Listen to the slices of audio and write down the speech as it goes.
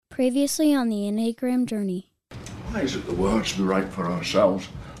Previously on the Enneagram Journey. Why is it the words we write for ourselves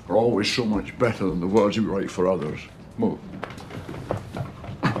are always so much better than the words we write for others? Move.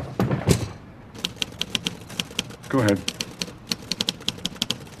 Go ahead.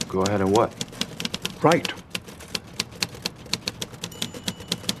 Go ahead and what? Write.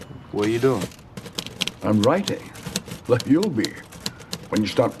 What are you doing? I'm writing. Like you'll be when you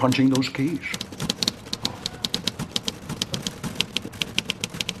start punching those keys.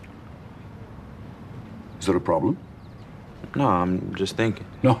 Is there a problem? No, I'm just thinking.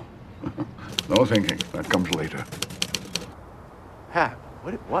 No. No thinking. That comes later. Pat,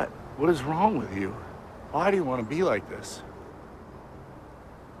 what is wrong with you? Why do you want to be like this?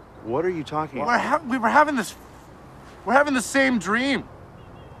 What are you talking about? We're having the same dream.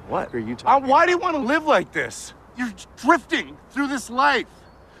 What are you talking Why do you want to live like this? You're drifting through this life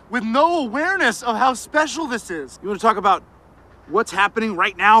with no awareness of how special this is. You want to talk about what's happening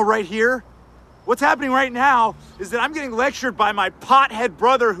right now, right here? What's happening right now is that I'm getting lectured by my pothead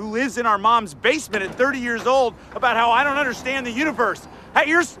brother who lives in our mom's basement at 30 years old about how I don't understand the universe. Hey,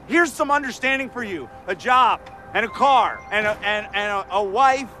 here's some understanding for you. A job and a car and a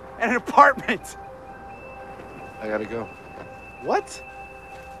wife and an apartment. I gotta go. What?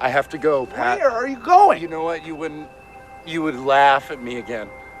 I have to go, Pat. Where are you going? You know what? You would laugh at me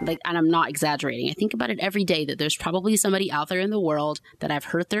again. Like, and I'm not exaggerating. I think about it every day that there's probably somebody out there in the world that I've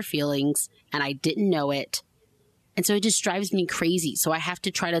hurt their feelings and I didn't know it. And so it just drives me crazy. So I have to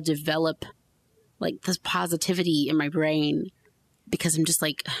try to develop like this positivity in my brain because I'm just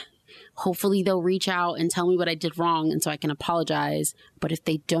like, hopefully they'll reach out and tell me what I did wrong and so I can apologize. But if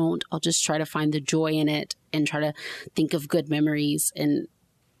they don't, I'll just try to find the joy in it and try to think of good memories and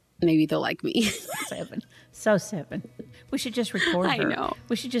maybe they'll like me. Seven. We should just record her. I know.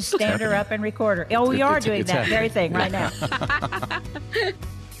 We should just stand her up and record her. Oh, we are doing that very thing right now.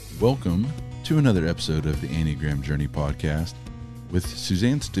 Welcome to another episode of the Enneagram Journey Podcast with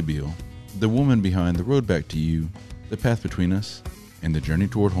Suzanne Stabile, the woman behind The Road Back to You, The Path Between Us, and The Journey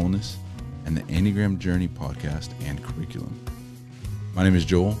Toward Wholeness, and the Enneagram Journey Podcast and Curriculum. My name is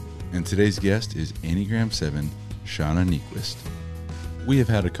Joel, and today's guest is Enneagram 7, Shauna Niequist. We have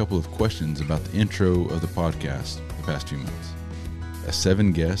had a couple of questions about the intro of the podcast the past few months. A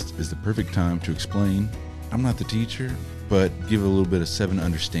 7 guest is the perfect time to explain, I'm not the teacher, but give a little bit of 7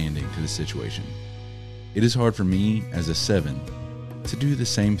 understanding to the situation. It is hard for me as a 7 to do the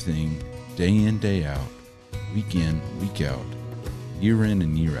same thing day in, day out, week in, week out, year in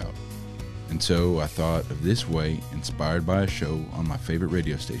and year out. And so I thought of this way, inspired by a show on my favorite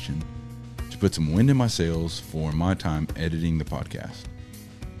radio station, to put some wind in my sails for my time editing the podcast.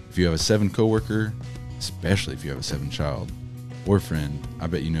 If you have a 7 coworker, especially if you have a 7 child or friend, I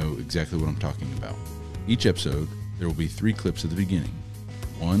bet you know exactly what I'm talking about. Each episode, there will be 3 clips at the beginning.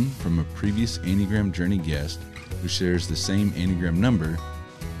 One from a previous Enneagram Journey guest who shares the same Enneagram number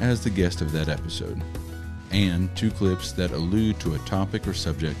as the guest of that episode, and 2 clips that allude to a topic or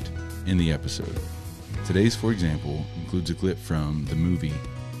subject in the episode. Today's, for example, includes a clip from the movie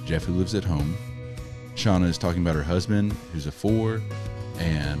Jeff Who Lives at Home. Shauna is talking about her husband, who's a 4,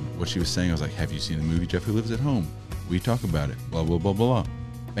 and what she was saying, I was like, have you seen the movie Jeff Who Lives at Home? We talk about it, blah, blah, blah, blah, blah.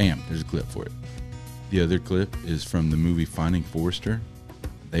 Bam, there's a clip for it. The other clip is from the movie Finding Forrester.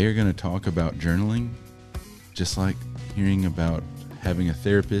 They are going to talk about journaling, just like hearing about having a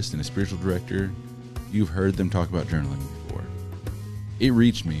therapist and a spiritual director. You've heard them talk about journaling before. It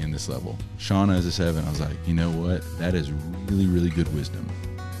reached me in this level. Shauna as a 7, I was like, you know what? That is really, really good wisdom.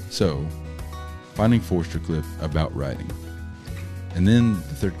 So, Finding Forrester clip about writing. And then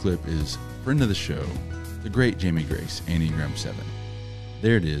the third clip is friend of the show, the great Jamie Grace, Enneagram 7.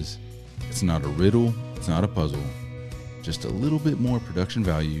 There it is. It's not a riddle, it's not a puzzle, just a little bit more production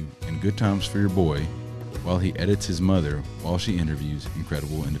value and good times for your boy while he edits his mother while she interviews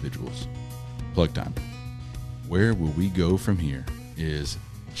incredible individuals. Plug time. Where will we go from here is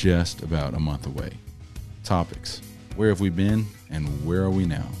just about a month away. Topics. Where have we been and where are we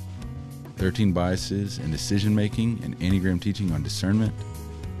now? 13 biases in decision making and Enneagram teaching on discernment.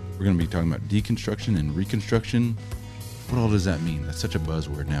 We're going to be talking about deconstruction and reconstruction. What all does that mean? That's such a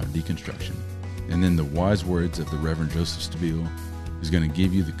buzzword now, deconstruction. And then the wise words of the Reverend Joseph Stabile, who's going to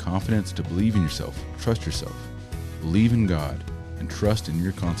give you the confidence to believe in yourself, trust yourself, believe in God, and trust in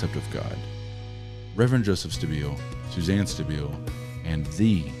your concept of God. Reverend Joseph Stabile, Suzanne Stabile, and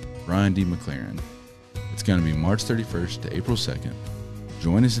the Brian D. McLaren. It's going to be March 31st to April 2nd.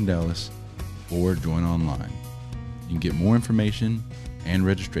 Join us in Dallas or join online. You can get more information and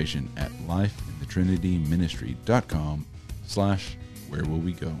registration at lifeinthetrinityministry.com/where will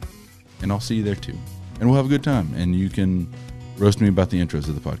we go. And I'll see you there too. And we'll have a good time. And you can Roast me about the intros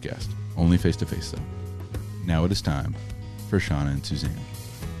of the podcast. Only face-to-face, though. Now it is time for Shauna and Suzanne.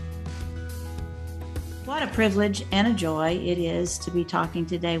 What a privilege and a joy it is to be talking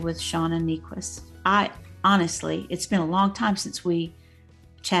today with Shauna Niequist. Honestly, it's been a long time since we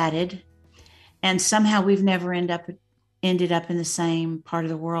chatted, and somehow we've never ended up in the same part of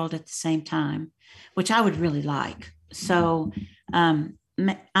the world at the same time, which I would really like. So when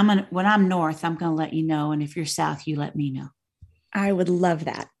I'm north, I'm going to let you know. And if you're south, you let me know. I would love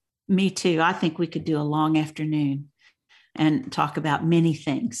that. Me too. I think we could do a long afternoon and talk about many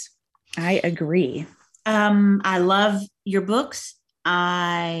things. I agree. I love your books.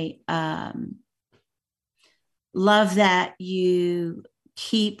 I love that you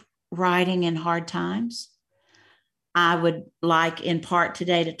keep writing in hard times. I would like in part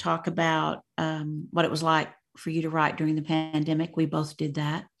today to talk about what it was like for you to write during the pandemic. We both did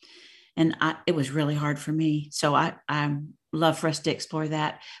that. And it was really hard for me. So I love for us to explore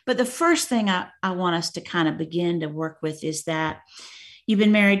that. But the first thing I want us to kind of begin to work with is that you've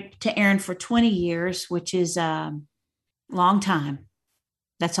been married to Aaron for 20 years, which is a long time.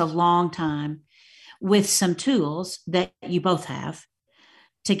 That's a long time, with some tools that you both have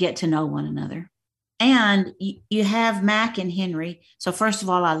to get to know one another. And you have Mac and Henry. So first of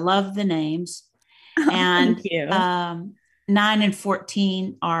all, I love the names. And Thank you. 9 and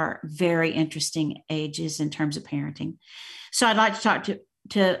 14 are very interesting ages in terms of parenting. So I'd like to talk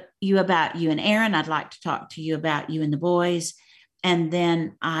to you about you and Aaron. I'd like to talk to you about you and the boys. And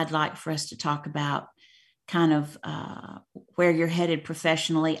then I'd like for us to talk about kind of where you're headed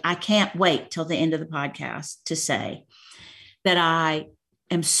professionally. I can't wait till the end of the podcast to say that I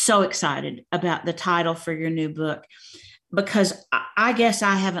am so excited about the title for your new book, because I guess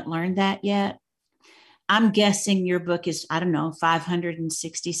I haven't learned that yet. I'm guessing your book is,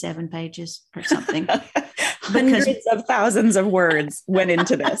 567 pages or something. Hundreds of thousands of words went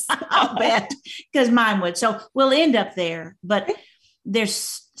into this. I'll bet, because mine would. So we'll end up there. But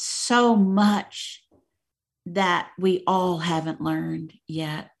there's so much that we all haven't learned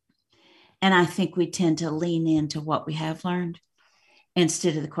yet. And I think we tend to lean into what we have learned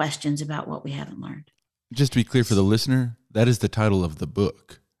instead of the questions about what we haven't learned. Just to be clear for the listener, that is the title of the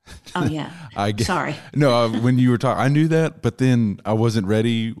book. Oh, yeah. Sorry. No, when you were talking, I knew that, but then I wasn't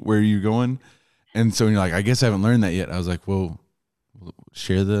ready where you're going. And so you're like, I guess I haven't learned that yet. I was like, well,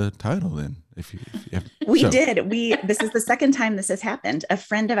 share the title then. If you have. We did. This is the second time this has happened. A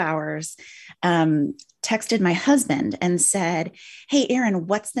friend of ours texted my husband and said, "Hey, Aaron,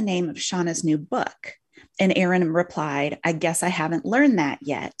 what's the name of Shauna's new book?" And Aaron replied, "I guess I haven't learned that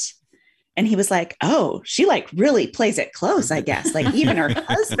yet." And he was like, "Oh, she really plays it close, I guess, even her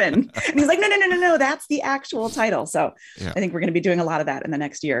husband." And he's like, no, that's the actual title. So yeah. I think we're going to be doing a lot of that in the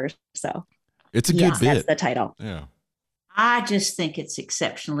next year or so. It's a good bit. That's the title. Yeah. I just think it's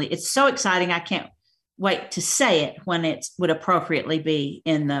it's so exciting. I can't wait to say it when it would appropriately be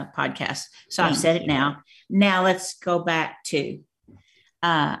in the podcast. So I've said it now. Now let's go back to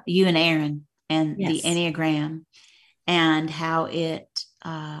you and Aaron and the Enneagram and how it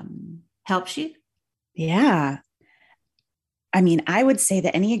helps you. Yeah. I mean, I would say the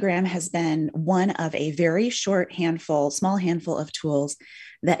Enneagram has been one of a very small handful of tools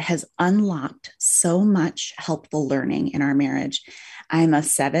that has unlocked so much helpful learning in our marriage. I'm a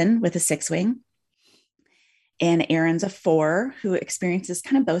 7 with a 6 wing, and Aaron's a 4 who experiences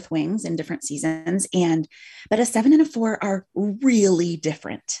kind of both wings in different seasons. But a 7 and a 4 are really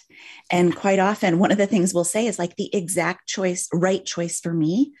different. And quite often, one of the things we'll say is the exact right choice for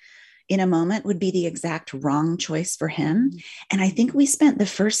me in a moment would be the exact wrong choice for him. And I think we spent the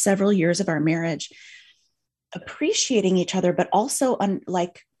first several years of our marriage appreciating each other, but also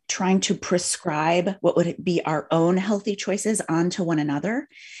trying to prescribe what would be our own healthy choices onto one another.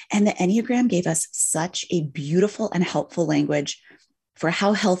 And the Enneagram gave us such a beautiful and helpful language for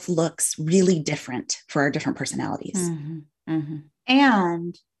how health looks really different for our different personalities. Mm-hmm. Mm-hmm.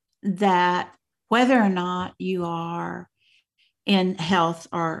 And that whether or not you are in health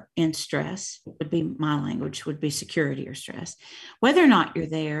or in stress, would be my language, would be security or stress. Whether or not you're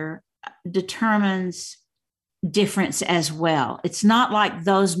there determines difference as well. It's not like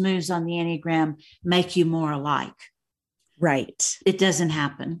those moves on the Enneagram make you more alike. Right. It doesn't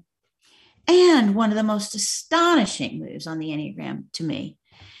happen. And one of the most astonishing moves on the Enneagram to me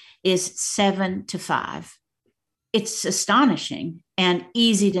is 7 to 5. It's astonishing and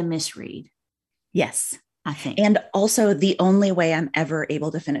easy to misread. Yes. I think. And also the only way I'm ever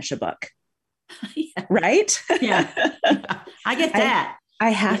able to finish a book. Yeah. Right? Yeah. I get that. I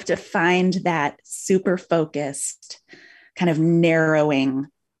have to find that super focused kind of narrowing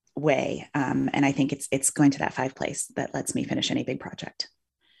way. And I think it's going to that 5 place that lets me finish any big project.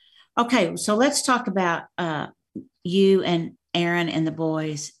 Okay, so let's talk about you and Aaron and the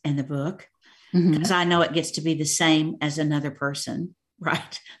boys and the book, because I know it gets to be the same as another person,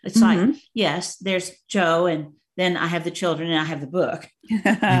 right? It's like, yes, there's Joe, and then I have the children and I have the book. You've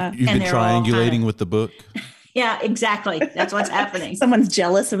been triangulating with the book? Yeah, exactly. That's what's happening. Someone's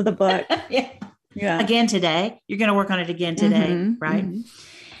jealous of the book. Yeah. Again today. You're going to work on it again today, right?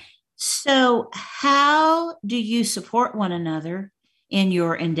 So how do you support one another in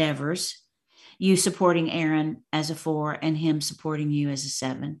your endeavors? You supporting Aaron as a 4 and him supporting you as a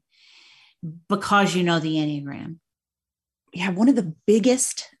 7, because you know the Enneagram. Yeah, one of the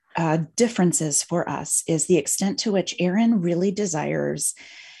biggest differences for us is the extent to which Aaron really desires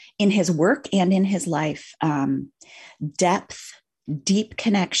in his work and in his life, depth, deep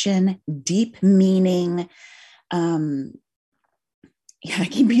connection, deep meaning. I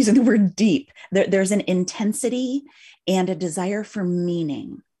keep using the word deep. There's an intensity and a desire for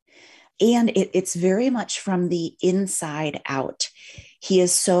meaning. And it's very much from the inside out. He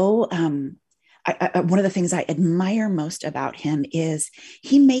is so, one of the things I admire most about him is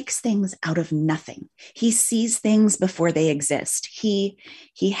he makes things out of nothing. He sees things before they exist. He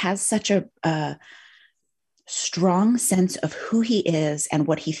has such a strong sense of who he is and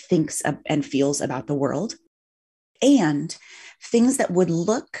what he thinks and feels about the world. And things that would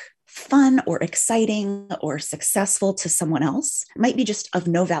look fun or exciting or successful to someone else might be just of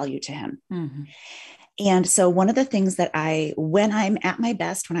no value to him. And so one of the things that when I'm at my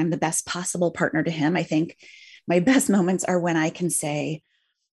best, when I'm the best possible partner to him, I think my best moments are when I can say,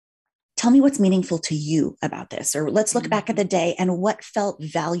 tell me what's meaningful to you about this, or let's look back at the day and what felt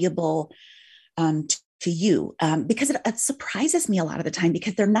valuable to you, because it surprises me a lot of the time,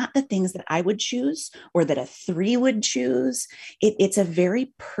 because they're not the things that I would choose or that a 3 would choose. It's a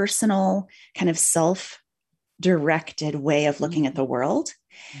very personal kind of self-directed way of looking at the world.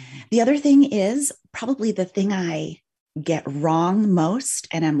 The other thing is probably the thing I get wrong most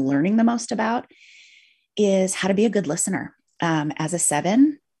and I'm learning the most about is how to be a good listener. As a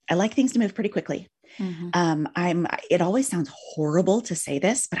 7, I like things to move pretty quickly. It always sounds horrible to say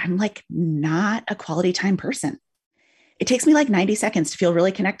this, but I'm like not a quality time person. It takes me like 90 seconds to feel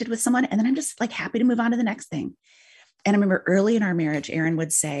really connected with someone. And then I'm just like happy to move on to the next thing. And I remember early in our marriage, Aaron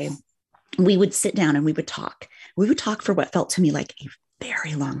would say, we would sit down and we would talk. We would talk for what felt to me like a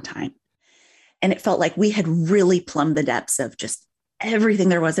very long time. And it felt like we had really plumbed the depths of just everything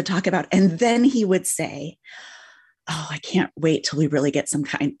there was to talk about. And then he would say, oh, I can't wait till we really get some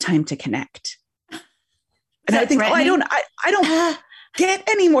time to connect. And I think, I don't get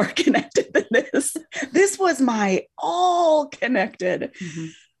any more connected than this. This was my all connected.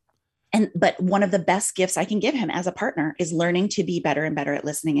 But one of the best gifts I can give him as a partner is learning to be better and better at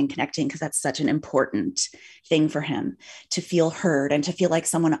listening and connecting, because that's such an important thing for him, to feel heard and to feel like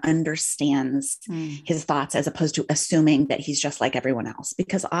someone understands his thoughts, as opposed to assuming that he's just like everyone else,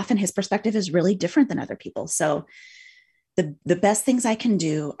 because often his perspective is really different than other people. So the best things I can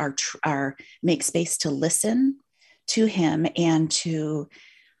do are make space to listen to him and to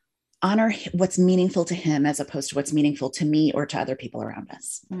honor what's meaningful to him as opposed to what's meaningful to me or to other people around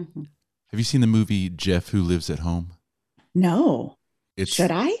us. Have you seen the movie Jeff Who Lives at Home? No.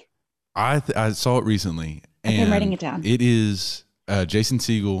 Should I? I saw it recently. Okay, I'm writing it down. It is Jason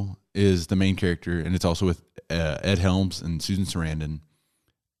Segal is the main character, and it's also with Ed Helms and Susan Sarandon.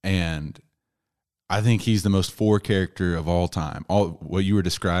 And I think he's the most 4 character of all time. What you were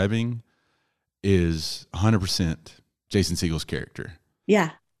describing is 100% Jason Segal's character.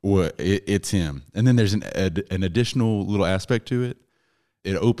 Yeah. It's him. And then there's an additional little aspect to it.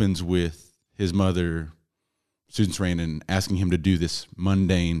 It opens with his mother, Susan Sarandon, asking him to do this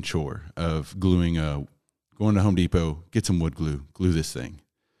mundane chore of going to Home Depot, get some wood glue this thing.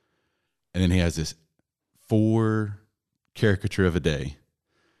 And then he has this 4 caricature of a day.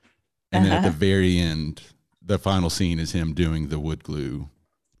 And then at the very end, the final scene is him doing the wood glue.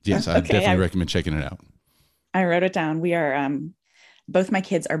 Yes, I definitely recommend checking it out. I wrote it down. We are, both my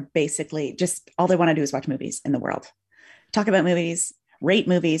kids are basically just, all they want to do is watch movies in the world. Talk about movies, rate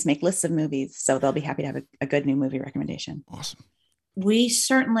movies, make lists of movies. So they'll be happy to have a good new movie recommendation. Awesome. We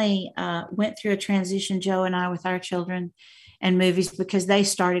certainly went through a transition, Joe and I, with our children and movies, because they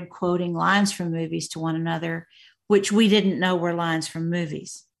started quoting lines from movies to one another, which we didn't know were lines from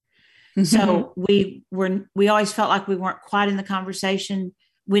movies. So we always felt like we weren't quite in the conversation.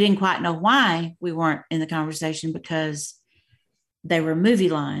 We didn't quite know why we weren't in the conversation, because they were movie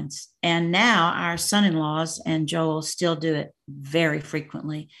lines. And now our son-in-laws and Joel still do it very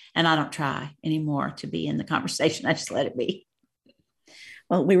frequently. And I don't try anymore to be in the conversation. I just let it be.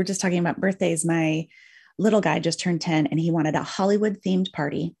 Well, we were just talking about birthdays. My little guy just turned 10 and he wanted a Hollywood themed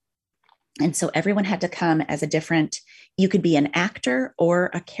party. And so everyone had to come as a different, you could be an actor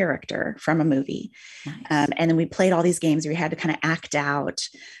or a character from a movie. Nice. And then we played all these games where you had to kind of act out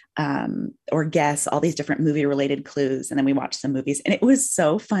or guess all these different movie related clues. And then we watched some movies and it was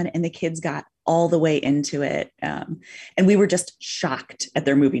so fun. And the kids got all the way into it. And we were just shocked at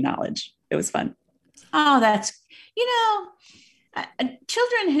their movie knowledge. It was fun. Oh, that's,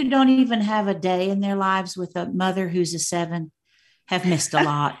 children who don't even have a day in their lives with a mother who's a 7 have missed a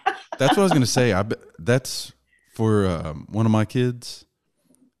lot. That's what I was going to say. That's for one of my kids.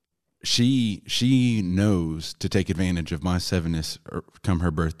 She knows to take advantage of my 7ness come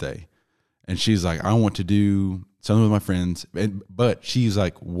her birthday. And she's like, I want to do something with my friends. But she's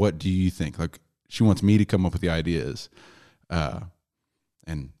like, what do you think? Like, she wants me to come up with the ideas.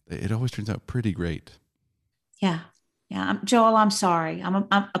 And it always turns out pretty great. Yeah. Yeah. Joel, I'm sorry. I'm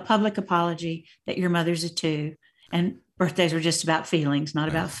a public apology that your mother's a 2 and birthdays are just about feelings, not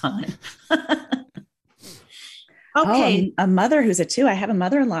about fun. Okay. Oh, a mother who's a 2. I have a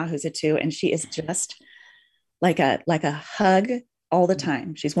mother-in-law who's a 2 and she is just like a hug all the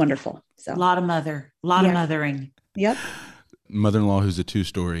time. She's wonderful. So a lot of mothering. Yep. Mother-in-law who's a 2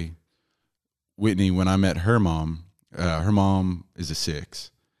 story. Whitney, when I met her mom is a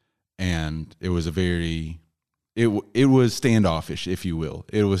 6 and it was it was standoffish, if you will.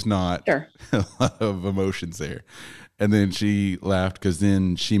 It was not a lot of emotions there. And then she laughed because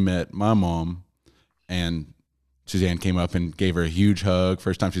then she met my mom and Suzanne came up and gave her a huge hug.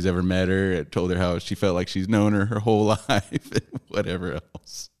 First time she's ever met her. It told her how she felt like she's known her whole life and whatever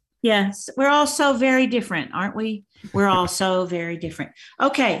else. Yes. We're all so very different, aren't we? We're all so very different.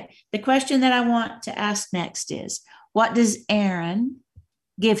 Okay. The question that I want to ask next is, what does Aaron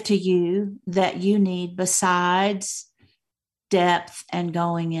give to you that you need besides depth and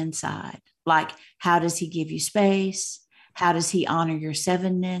going inside? Like, how does he give you space? How does he honor your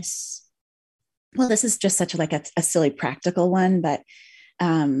 7ness? Well, this is just such like a silly practical one, but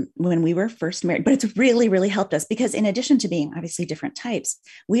when we were first married, but it's really, really helped us because in addition to being obviously different types,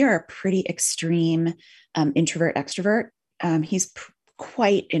 we are a pretty extreme introvert extrovert. He's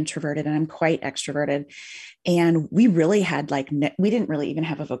quite introverted and I'm quite extroverted. And we really had we didn't really even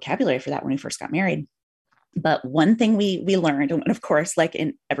have a vocabulary for that when we first got married. But one thing we learned, and of course, like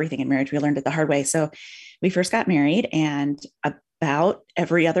in everything in marriage, we learned it the hard way. So we first got married and about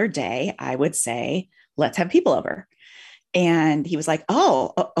every other day, I would say, let's have people over. And he was like,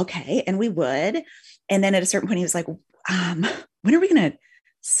 oh, okay. And we would. And then at a certain point, he was like, when are we going to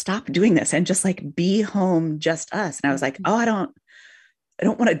stop doing this and just like be home, just us? And I was like, oh, I don't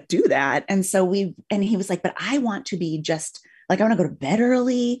want to do that. And so and he was like, but I want to be just like, I want to go to bed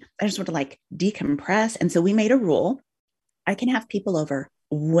early. I just want to like decompress. And so we made a rule. I can have people over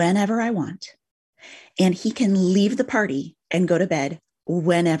whenever I want. And he can leave the party and go to bed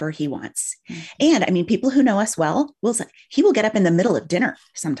whenever he wants. And I mean, people who know us well, he will get up in the middle of dinner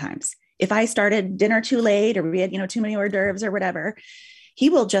sometimes. If I started dinner too late or we had, too many hors d'oeuvres or whatever, he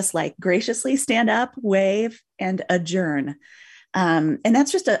will just like graciously stand up, wave and adjourn. And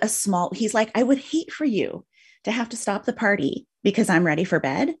that's just a small, he's like, I would hate for you to have to stop the party because I'm ready for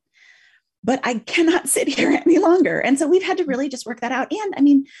bed, but I cannot sit here any longer. And so we've had to really just work that out. And I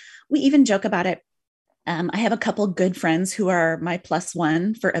mean, we even joke about it. I have a couple good friends who are my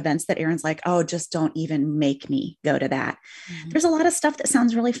 +1 for events that Aaron's like, oh, just don't even make me go to that. Mm-hmm. There's a lot of stuff that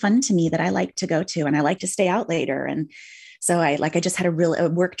sounds really fun to me that I like to go to and I like to stay out later. And so I just had a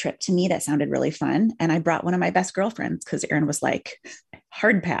work trip to me that sounded really fun. And I brought one of my best girlfriends because Aaron was like,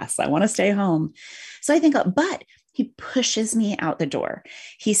 hard pass. I want to stay home. So I think, but he pushes me out the door.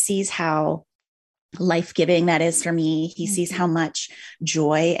 He sees how life-giving that is for me. He sees how much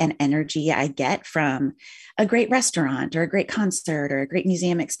joy and energy I get from a great restaurant or a great concert or a great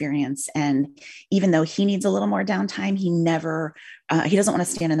museum experience. And even though he needs a little more downtime, he doesn't want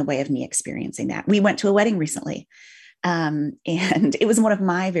to stand in the way of me experiencing that. We went to a wedding recently. And it was one of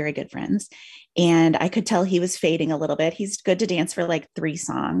my very good friends. And I could tell he was fading a little bit. He's good to dance for like 3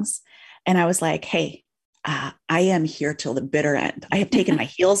 songs. And I was like, hey, I am here till the bitter end. I have taken my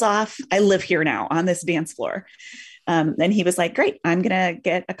heels off. I live here now on this dance floor. And he was like, great, I'm going to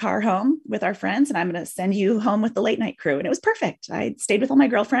get a car home with our friends and I'm going to send you home with the late night crew. And it was perfect. I stayed with all my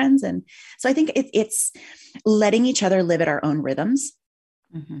girlfriends. And so I think it's letting each other live at our own rhythms.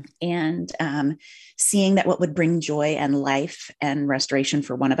 Mm-hmm. And seeing that what would bring joy and life and restoration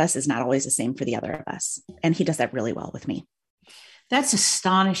for one of us is not always the same for the other of us. And he does that really well with me. That's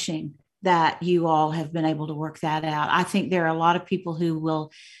astonishing that you all have been able to work that out. I think there are a lot of people who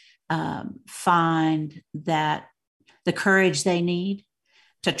will find that the courage they need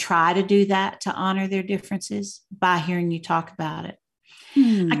to try to do that, to honor their differences by hearing you talk about it.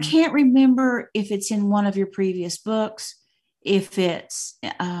 I can't remember if it's in one of your previous books, if it's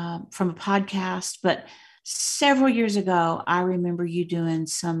from a podcast, but several years ago, I remember you doing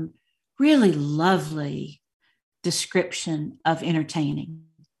some really lovely description of entertaining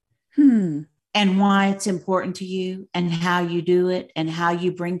and why it's important to you and how you do it and how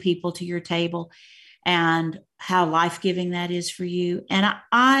you bring people to your table and how life-giving that is for you. And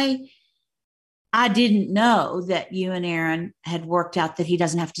I didn't know that you and Aaron had worked out that he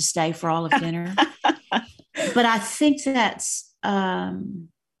doesn't have to stay for all of dinner. But I think that's, I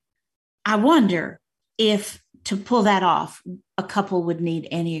wonder if to pull that off, a couple would need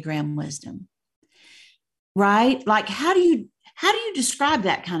Enneagram wisdom, right? Like, how do you describe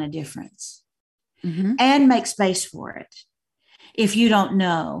that kind of difference and make space for it? If you don't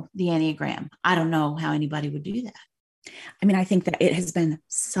know the Enneagram, I don't know how anybody would do that. I mean, I think that it has been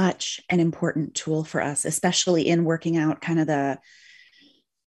such an important tool for us, especially in working out kind of that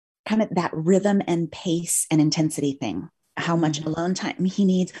rhythm and pace and intensity thing, how much alone time he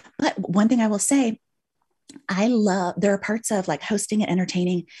needs. But one thing I will say, there are parts of like hosting and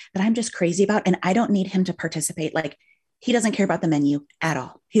entertaining that I'm just crazy about. And I don't need him to participate. Like, he doesn't care about the menu at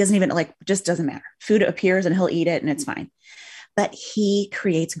all. He doesn't even just doesn't matter. Food appears and he'll eat it and it's fine. But he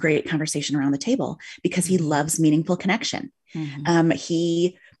creates great conversation around the table because he loves meaningful connection.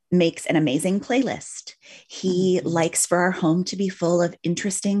 He makes an amazing playlist. He likes for our home to be full of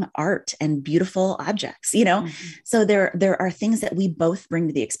interesting art and beautiful objects, So there are things that we both bring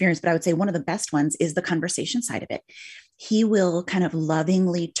to the experience, but I would say one of the best ones is the conversation side of it. He will kind of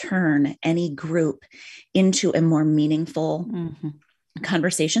lovingly turn any group into a more meaningful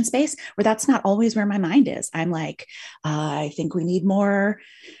conversation space where that's not always where my mind is. I'm like, I think we need more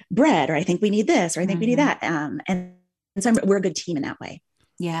bread, or I think we need this, or I think we need that. And so we're a good team in that way.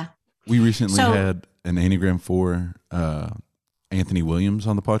 Yeah. We recently had an Enneagram 4, Anthony Williams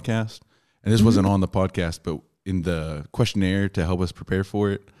on the podcast. And this wasn't on the podcast, but in the questionnaire to help us prepare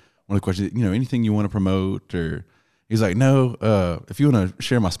for it, one of the questions, anything you want to promote, or he's like, no, if you want to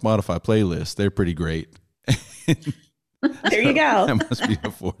share my Spotify playlist, they're pretty great. There you go. That must be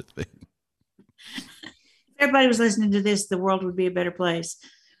a 4th thing. If everybody was listening to this, the world would be a better place.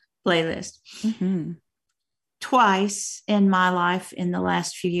 Playlist. Twice in my life in the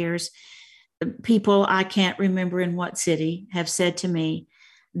last few years, people I can't remember in what city have said to me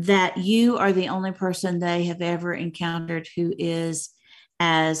that you are the only person they have ever encountered who is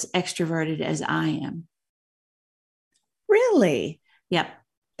as extroverted as I am. Really? Yep.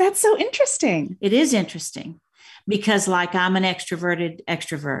 That's so interesting. It is interesting because I'm an extroverted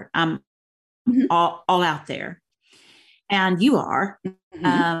extrovert. I'm all out there, and you are.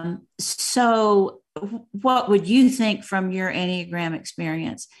 So what would you think from your Enneagram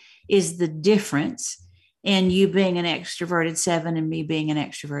experience is the difference in you being an extroverted 7 and me being an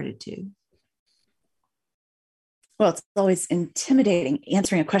extroverted 2? Well, it's always intimidating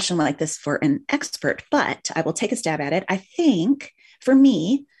answering a question like this for an expert, but I will take a stab at it. I think for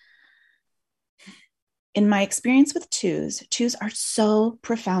me, in my experience with twos are so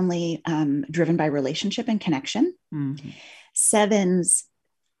profoundly driven by relationship and connection. 7s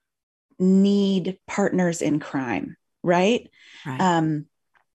need partners in crime, right?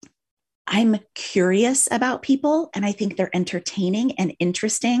 I'm curious about people, and I think they're entertaining and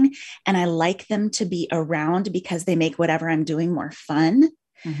interesting, and I like them to be around because they make whatever I'm doing more fun.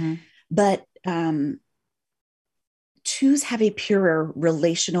 But 2s have a purer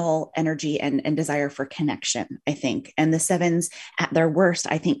relational energy and desire for connection, I think. And the 7s at their worst,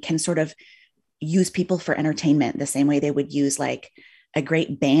 I think, can sort of use people for entertainment the same way they would use like a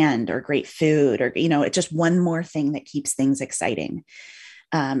great band or great food, or, it's just one more thing that keeps things exciting.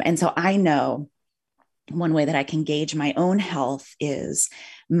 And so I know one way that I can gauge my own health is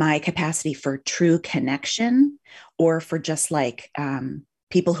my capacity for true connection, or for just like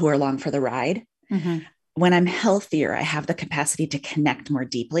people who are along for the ride. When I'm healthier, I have the capacity to connect more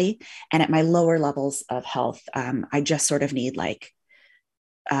deeply. And at my lower levels of health, I just sort of need like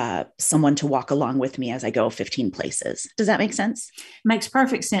someone to walk along with me as I go 15 places. Does that make sense? Makes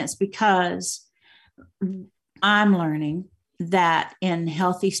perfect sense, because I'm learning that in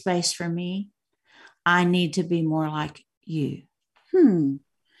healthy space for me, I need to be more like you.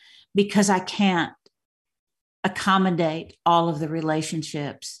 Because I can't accommodate all of the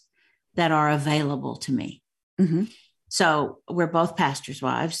relationships that are available to me. So we're both pastors'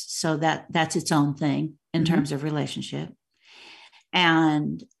 wives. So that's its own thing in terms of relationship.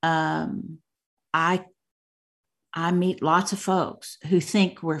 And I meet lots of folks who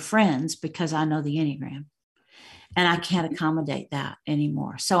think we're friends because I know the Enneagram. And I can't accommodate that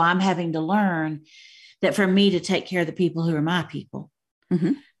anymore. So I'm having to learn that for me to take care of the people who are my people,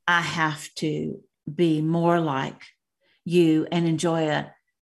 Mm-hmm. I have to be more like you and enjoy a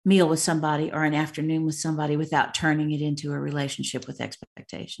meal with somebody or an afternoon with somebody without turning it into a relationship with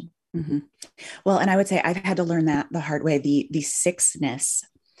expectation. Mm-hmm. Well, and I would say I've had to learn that the hard way. The sixness,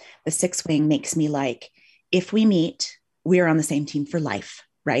 the six wing makes me like, if we meet, we are on the same team for life,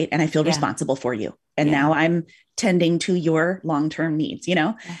 right? And I feel responsible for you. And now I'm tending to your long-term needs, you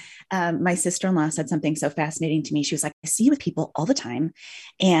know? My sister-in-law said something so fascinating to me. She was like, I see you with people all the time.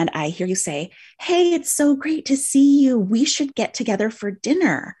 And I hear you say, hey, it's so great to see you. We should get together for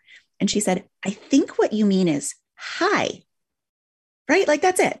dinner. And she said, I think what you mean is hi, right? Like,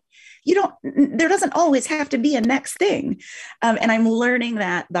 that's it. There doesn't always have to be a next thing. And I'm learning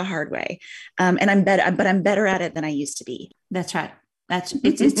that the hard way. And I'm better at it than I used to be. That's right.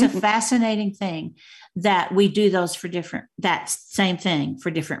 It's a fascinating thing that we do those that same thing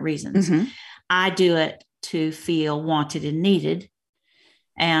for different reasons. Mm-hmm. I do it to feel wanted and needed,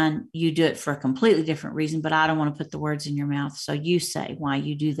 and you do it for a completely different reason, but I don't want to put the words in your mouth. So you say why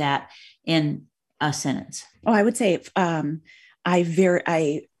you do that in a sentence. Oh, I would say,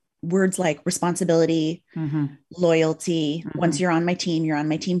 words like responsibility, Mm-hmm. loyalty. Mm-hmm. Once you're on my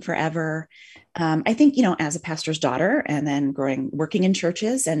team forever. I think, as a pastor's daughter and then working in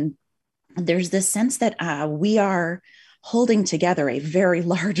churches, and there's this sense that we are holding together a very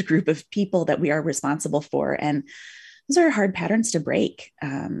large group of people that we are responsible for. And those are hard patterns to break.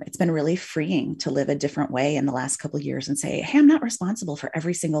 It's been really freeing to live a different way in the last couple of years and say, hey, I'm not responsible for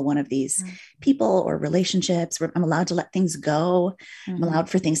every single one of these people or relationships. I'm allowed to let things go. Mm-hmm. I'm allowed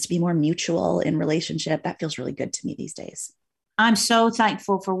for things to be more mutual in relationship. That feels really good to me these days. I'm so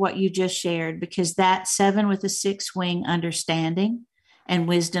thankful for what you just shared, because that 7 with a 6 wing understanding and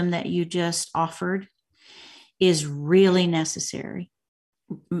wisdom that you just offered is really necessary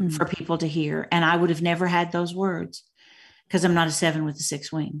for people to hear. And I would have never had those words because I'm not a 7 with a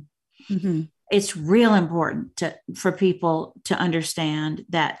 6 wing. Mm-hmm. It's real important for people to understand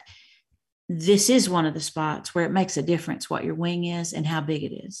that this is one of the spots where it makes a difference what your wing is and how big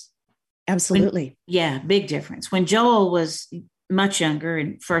it is. Absolutely. Big difference. When Joel was much younger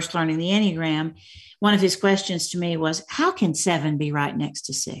and first learning the Enneagram, one of his questions to me was, how can 7 be right next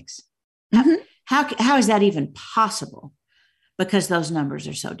to 6? Mm-hmm. How is that even possible? Because those numbers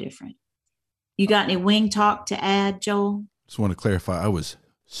are so different. You got any wing talk to add, Joel? Just want to clarify, I was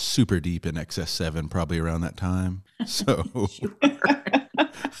super deep in XS7 probably around that time. So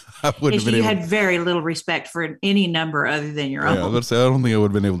I wouldn't have been You able had very little respect for any number other than your own. Let's say I don't think I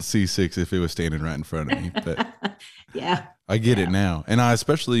would have been able to see 6 if it was standing right in front of me. But yeah, I get it now. And I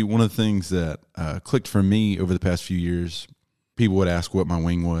especially, one of the things that clicked for me over the past few years, people would ask what my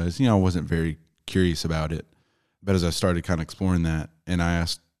wing was. I wasn't very curious about it. But as I started kind of exploring that, and I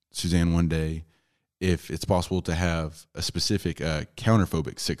asked Suzanne one day if it's possible to have a specific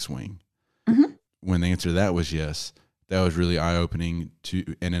counterphobic 6 wing. Mm-hmm. When the answer to that was yes, that was really eye-opening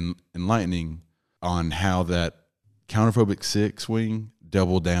and enlightening on how that counterphobic 6 wing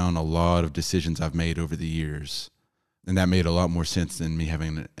doubled down a lot of decisions I've made over the years. And that made a lot more sense than me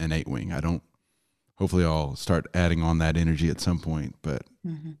having an 8 wing. Hopefully I'll start adding on that energy at some point, but.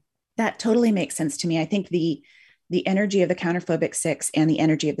 Mm-hmm. That totally makes sense to me. I think the energy of the counterphobic 6 and the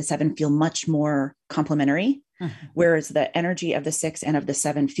energy of the 7 feel much more complementary, whereas the energy of the 6 and of the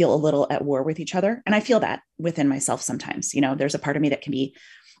 7 feel a little at war with each other. And I feel that within myself sometimes. There's a part of me that can be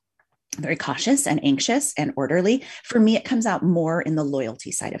very cautious and anxious and orderly. For me, it comes out more in the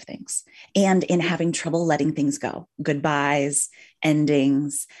loyalty side of things and in having trouble letting things go. Goodbyes,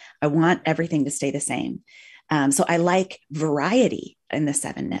 endings. I want everything to stay the same. So I like variety in the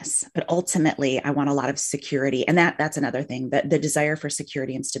 7-ness, but ultimately I want a lot of security. And that's another thing, that the desire for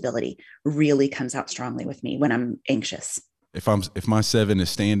security and stability really comes out strongly with me when I'm anxious. If my 7 is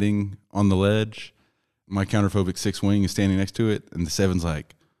standing on the ledge, my counterphobic 6 wing is standing next to it, and the 7's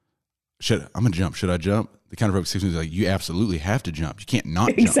like, I'm gonna jump. Should I jump? The counterphobic 6 wing is like, you absolutely have to jump. You can't not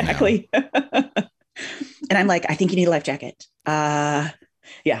jump. Exactly. And I'm like, I think you need a life jacket.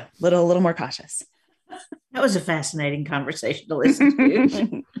 Little more cautious. That was a fascinating conversation to listen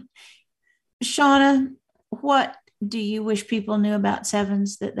to. Shauna, what do you wish people knew about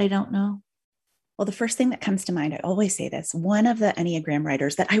 7s that they don't know? Well, the first thing that comes to mind, I always say this, one of the Enneagram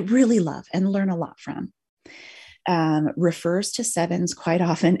writers that I really love and learn a lot from refers to 7s quite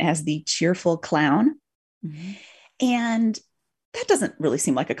often as the cheerful clown. Mm-hmm. And that doesn't really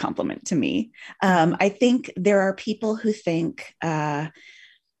seem like a compliment to me. I think there are people who think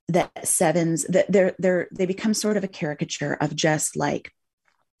that 7s, that they become sort of a caricature of just like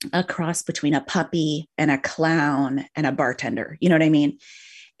a cross between a puppy and a clown and a bartender. You know what I mean?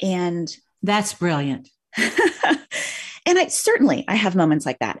 And that's brilliant. And I have moments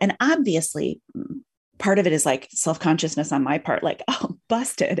like that. And obviously part of it is like self-consciousness on my part, like, oh,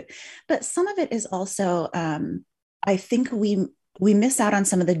 busted. But some of it is also, I think we miss out on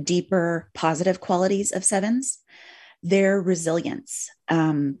some of the deeper positive qualities of sevens, their resilience,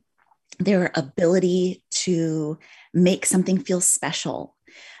 their ability to make something feel special,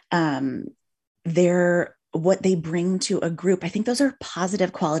 what they bring to a group. I think those are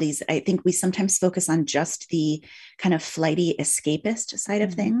positive qualities. I think we sometimes focus on just the kind of flighty escapist side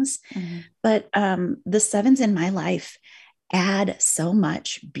of things, but the sevens in my life add so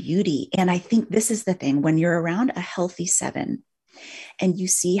much beauty. And I think this is the thing, when you're around a healthy seven and you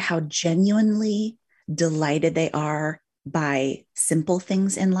see how genuinely delighted they are by simple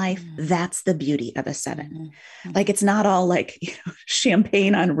things in life, that's the beauty of a seven. Like, it's not all like,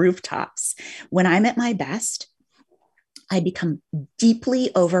 champagne on rooftops. When I'm at my best, I become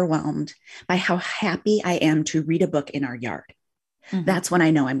deeply overwhelmed by how happy I am to read a book in our yard. That's when I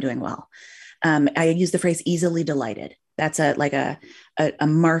know I'm doing well. I use the phrase easily delighted. That's a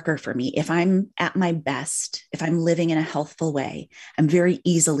marker for me. If I'm at my best, if I'm living in a healthful way, I'm very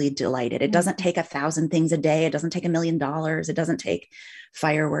easily delighted. It doesn't take 1,000 things a day. It doesn't take $1 million. It doesn't take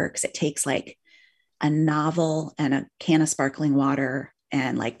fireworks. It takes like a novel and a can of sparkling water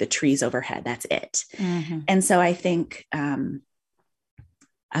and like the trees overhead. That's it. And so I think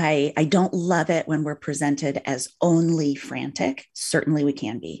I don't love it when we're presented as only frantic. Certainly we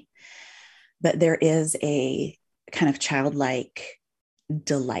can be, but there is a kind of childlike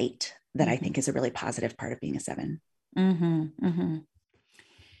delight that I think is a really positive part of being a seven.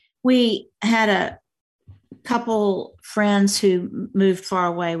 We had a couple friends who moved far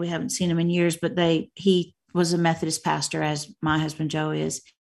away. We haven't seen him in years, but he was a Methodist pastor, as my husband Joe is.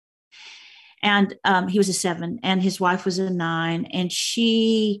 And he was a 7 and his wife was a 9. And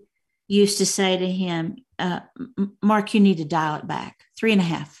she used to say to him, Mark, you need to dial it back.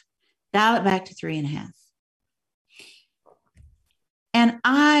 3.5, dial it back to 3.5. And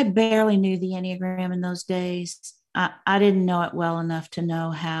I barely knew the Enneagram in those days. I didn't know it well enough to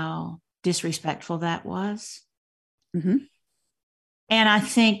know how disrespectful that was. And I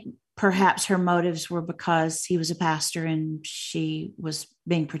think perhaps her motives were because he was a pastor and she was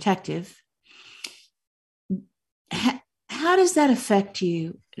being protective. How does that affect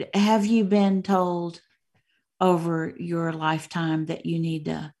you? Have you been told over your lifetime that you need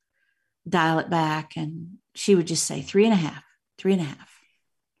to dial it back? And she would just say 3.5. 3.5.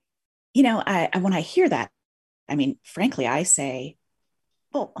 When I hear that, I mean, frankly, I say,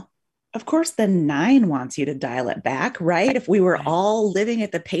 well, of course the 9 wants you to dial it back, right? If we were all living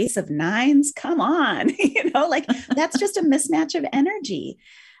at the pace of 9s, come on, like that's just a mismatch of energy.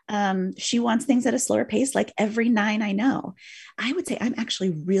 She wants things at a slower pace, like every 9 I know. I would say I'm actually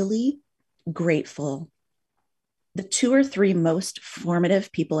really grateful. The 2 or 3 most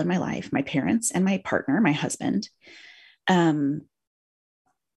formative people in my life, my parents and my partner, my husband, I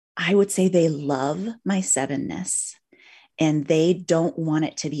would say they love my 7-ness and they don't want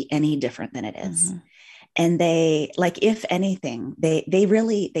it to be any different than it is. And they, like, if anything,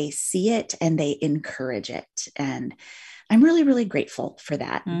 they see it and they encourage it. And I'm really, really grateful for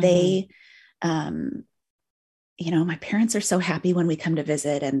that. They, my parents are so happy when we come to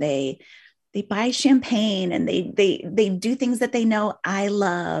visit, and they buy champagne and they do things that they know I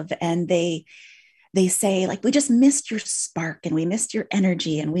love. And they say, like, we just missed your spark and we missed your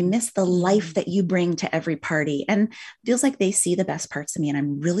energy and we missed the life that you bring to every party. And it feels like they see the best parts of me. And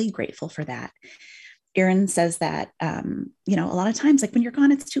I'm really grateful for that. Erin says that, a lot of times, like when you're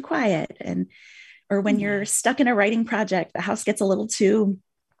gone, it's too quiet. Or when you're stuck in a writing project, the house gets a little too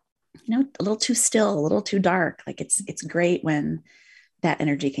still, a little too dark. Like it's great when that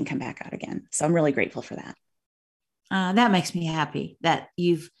energy can come back out again. So I'm really grateful for that. That makes me happy that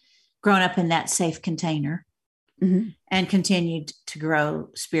you've grown up in that safe container and continued to grow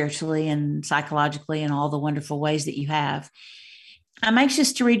spiritually and psychologically in all the wonderful ways that you have. I'm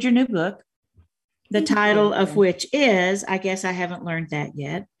anxious to read your new book, the title of which is, I guess I haven't learned that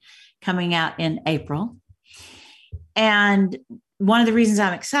yet, coming out in April. And one of the reasons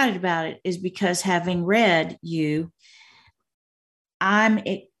I'm excited about it is because, having read you, I'm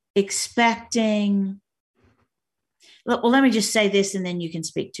expecting. Well, let me just say this and then you can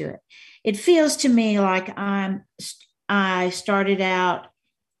speak to it. It feels to me like I started out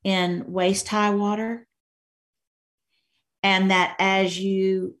in waist high water, and that as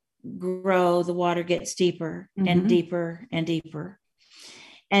you grow, the water gets deeper and deeper and deeper.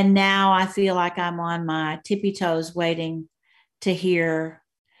 And now I feel like I'm on my tippy toes waiting to hear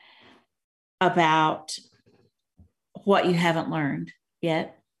about what you haven't learned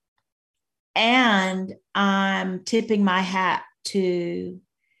yet. And I'm tipping my hat to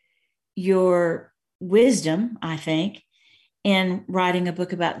your wisdom, I think, in writing a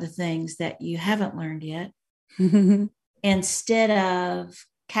book about the things that you haven't learned yet, instead of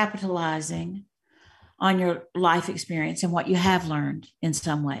capitalizing on your life experience and what you have learned in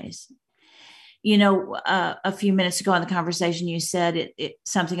some ways. You know, a few minutes ago in the conversation, you said it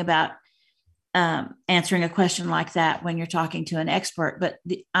something about answering a question like that when you're talking to an expert, but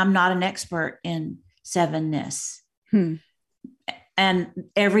I'm not an expert in sevenness. And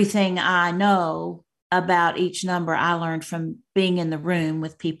everything I know about each number, I learned from being in the room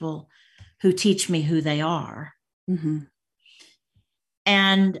with people who teach me who they are.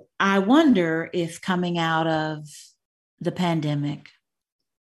 And I wonder if coming out of the pandemic,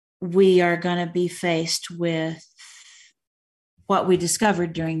 we are going to be faced with what we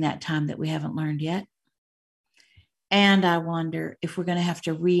discovered during that time that we haven't learned yet. And I wonder if we're going to have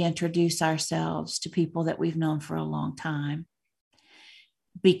to reintroduce ourselves to people that we've known for a long time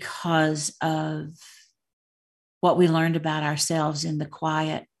because of what we learned about ourselves in the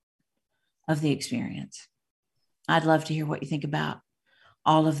quiet of the experience. I'd love to hear what you think about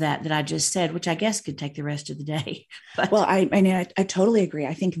all of that I just said, which I guess could take the rest of the day. But. Well, I totally agree.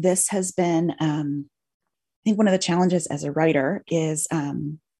 I think this has been, I think one of the challenges as a writer is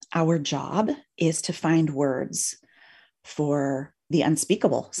our job is to find words for the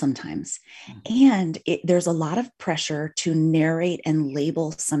unspeakable sometimes. And there's a lot of pressure to narrate and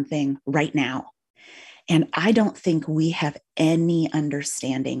label something right now. And I don't think we have any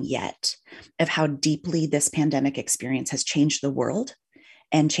understanding yet of how deeply this pandemic experience has changed the world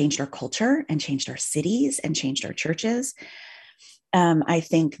and changed our culture and changed our cities and changed our churches. I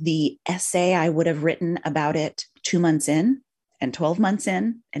think the essay I would have written about it 2 months in and 12 months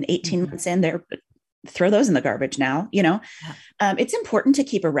in and 18 months in there, throw those in the garbage now, you know. It's important to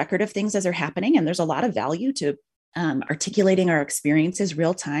keep a record of things as they're happening. And there's a lot of value to articulating our experiences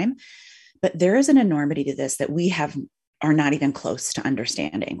real time. But there is an enormity to this that we are not even close to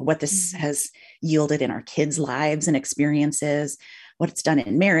understanding what this has yielded in our kids' lives and experiences, what it's done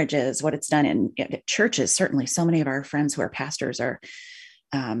in marriages, what it's done in churches. Certainly so many of our friends who are pastors are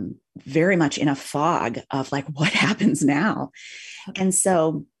very much in a fog of like, what happens now? And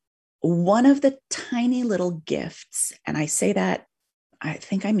so one of the tiny little gifts, and I say that, I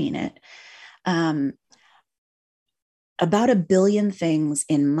think I mean it, about 1 billion things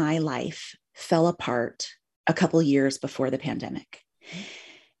in my life fell apart a couple years before the pandemic.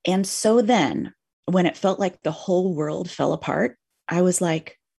 And so then when it felt like the whole world fell apart, I was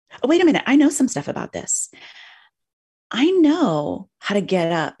like, oh, wait a minute. I know some stuff about this. I know how to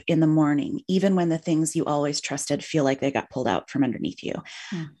get up in the morning, even when the things you always trusted feel like they got pulled out from underneath you.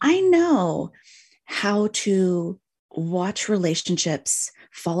 I know how to watch relationships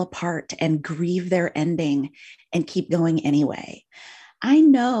fall apart and grieve their ending and keep going anyway. I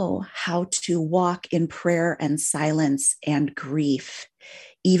know how to walk in prayer and silence and grief,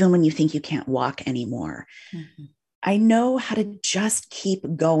 even when you think you can't walk anymore. I know how to just keep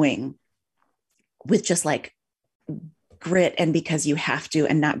going with just like grit and because you have to,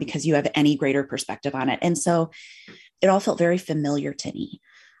 and not because you have any greater perspective on it. And so it all felt very familiar to me.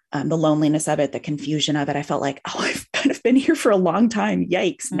 The loneliness of it, the confusion of it. I felt like, oh, I've kind of been here for a long time.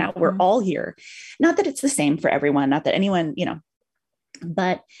 Yikes. Now we're all here. Not that it's the same for everyone, not that anyone, you know,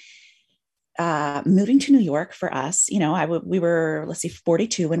 but moving to New York for us, you know, we were, let's see,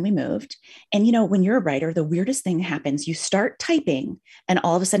 42 when we moved. And, you know, when you're a writer, the weirdest thing happens. You start typing and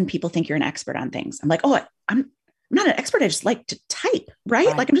all of a sudden people think you're an expert on things. I'm like, oh, I'm not an expert. I just like to type,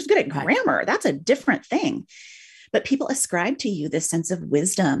 right? Like I'm just good at grammar. That's a different thing. But people ascribe to you this sense of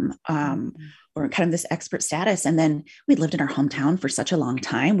wisdom or kind of this expert status. And then we lived in our hometown for such a long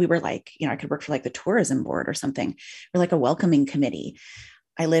time. We were like, you know, I could work for like the tourism board or something. We're like a welcoming committee.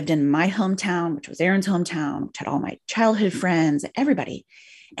 I lived in my hometown, which was Aaron's hometown, which had all my childhood friends, everybody.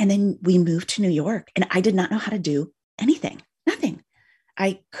 And then we moved to New York and I did not know how to do anything, nothing.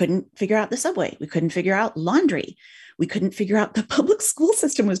 I couldn't figure out the subway. We couldn't figure out laundry. We couldn't figure out the public school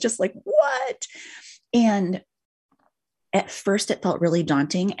system was just like, what? And at first it felt really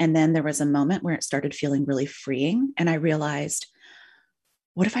daunting. And then there was a moment where it started feeling really freeing. And I realized,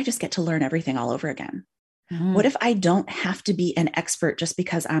 what if I just get to learn everything all over again? What if I don't have to be an expert just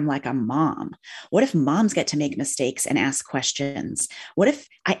because I'm like a mom? What if moms get to make mistakes and ask questions? What if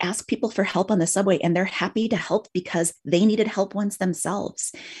I ask people for help on the subway and they're happy to help because they needed help once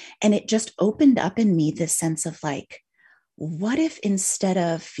themselves? And it just opened up in me this sense of like, what if instead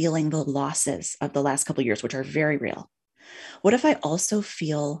of feeling the losses of the last couple of years, which are very real, What if I also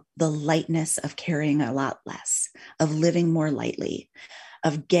feel the lightness of carrying a lot less, of living more lightly,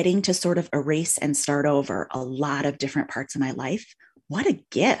 of getting to sort of erase and start over a lot of different parts of my life? What a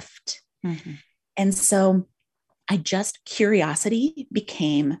gift. Mm-hmm. And so curiosity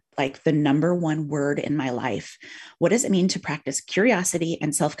became like the number one word in my life. What does it mean to practice curiosity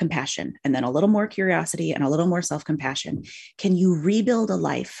and self-compassion? And then a little more curiosity and a little more self-compassion. Can you rebuild a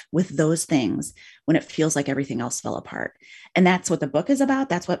life with those things when it feels like everything else fell apart? And that's what the book is about.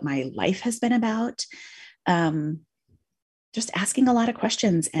 That's what my life has been about. Just asking a lot of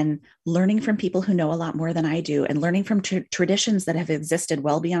questions and learning from people who know a lot more than I do, and learning from traditions that have existed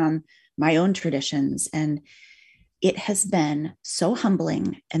well beyond my own traditions. And it has been so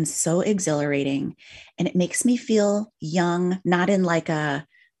humbling and so exhilarating. And it makes me feel young, not in like I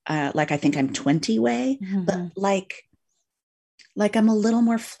think I'm 20 way, Mm-hmm. but like I'm a little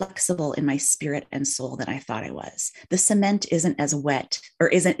more flexible in my spirit and soul than I thought I was. The cement isn't as wet, or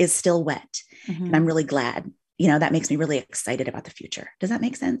is still wet. Mm-hmm. And I'm really glad. That makes me really excited about the future. Does that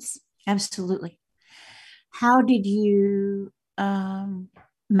make sense? Absolutely. How did you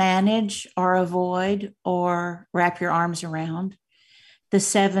manage or avoid or wrap your arms around the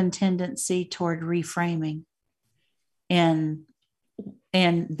 7 tendency toward reframing and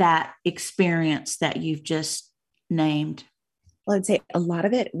that experience that you've just named? Well, I'd say a lot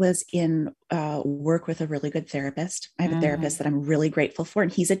of it was in work with a really good therapist. I have a therapist that I'm really grateful for,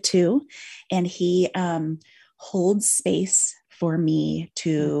 and he's a 2, and he holds space for me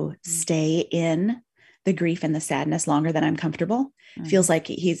to stay in the grief and the sadness longer than I'm comfortable. Feels like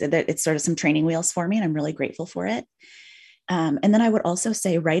it's sort of some training wheels for me, and I'm really grateful for it. And then I would also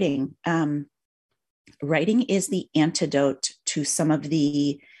say writing. Writing is the antidote to some of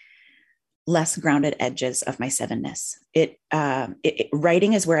the less grounded edges of my 7-ness.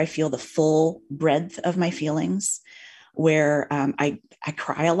 Writing is where I feel the full breadth of my feelings, where I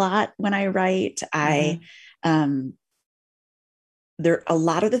cry a lot when I write. There a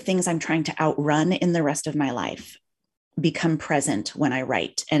lot of the things I'm trying to outrun in the rest of my life become present when I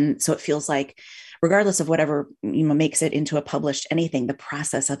write. And so it feels like, regardless of whatever makes it into a published anything, the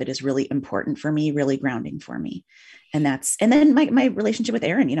process of it is really important for me, really grounding for me. And then my relationship with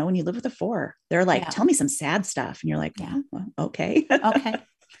Aaron, when you live with a 4, they're like, tell me some sad stuff. And you're like, well, okay. Okay.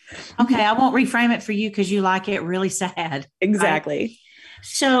 I won't reframe it for you because you like it really sad. Exactly. Right?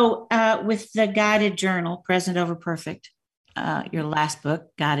 So with the guided journal, Present Over Perfect, your last book,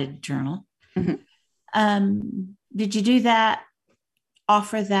 guided journal, did you do that,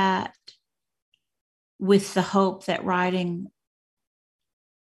 offer that with the hope that writing,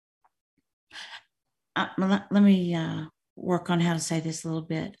 let me work on how to say this a little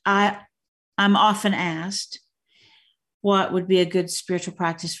bit. I'm often asked what would be a good spiritual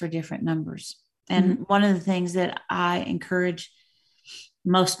practice for different numbers. And one of the things that I encourage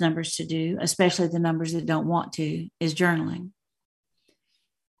most numbers to do, especially the numbers that don't want to, is journaling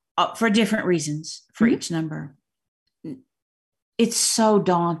for different reasons for each number. It's so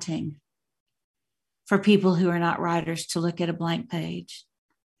daunting for people who are not writers to look at a blank page.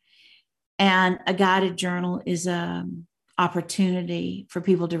 And a guided journal is an opportunity for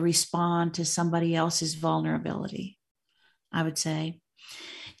people to respond to somebody else's vulnerability, I would say.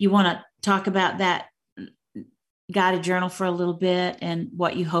 You want to talk about that guided journal for a little bit and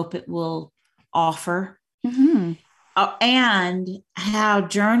what you hope it will offer, and how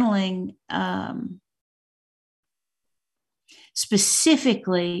journaling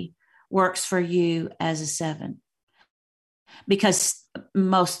specifically works for you as a 7, because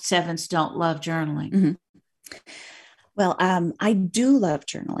most 7s don't love journaling. Well, I do love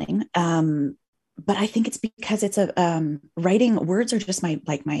journaling, but I think it's because it's writing. Words are just my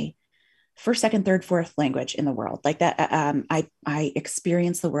first, second, third, fourth language in the world. Like that, I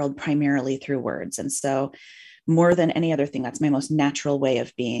experience the world primarily through words, and so more than any other thing, that's my most natural way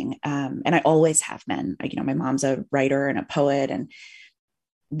of being. And I always have been. My mom's a writer and a poet, and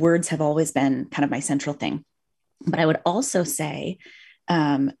words have always been kind of my central thing. But I would also say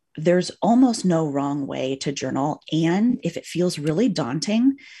there's almost no wrong way to journal. And if it feels really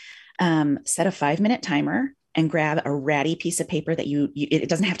daunting, set a 5-minute timer and grab a ratty piece of paper that it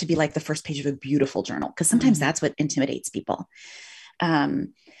doesn't have to be like the first page of a beautiful journal, because sometimes that's what intimidates people.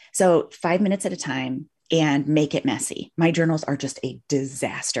 So 5 minutes at a time, and make it messy. My journals are just a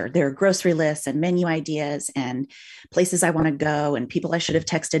disaster. There are grocery lists and menu ideas and places I want to go and people I should have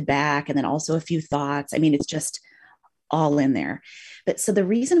texted back, and then also a few thoughts. I mean, it's just all in there. But so the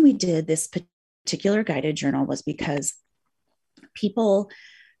reason we did this particular guided journal was because people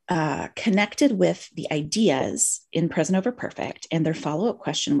connected with the ideas in Present Over Perfect, and their follow-up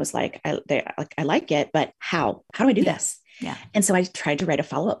question was like, I like it, but how do I do this? Yeah. And so I tried to write a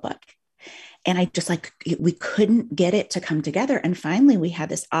follow-up book. And I just we couldn't get it to come together. And finally we had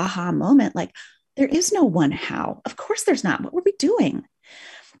this aha moment, like, there is no one how. Of course there's not. What were we doing?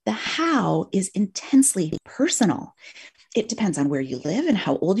 The how is intensely personal. It depends on where you live and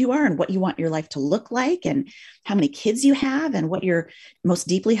how old you are and what you want your life to look like and how many kids you have and what your most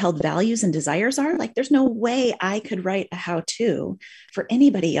deeply held values and desires are. Like, there's no way I could write a how-to for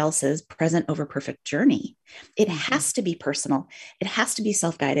anybody else's present over perfect journey. It has to be personal. It has to be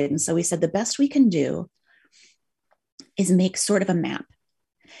self-guided. And so we said the best we can do is make sort of a map.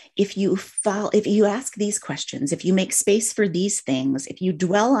 If you ask these questions, if you make space for these things, if you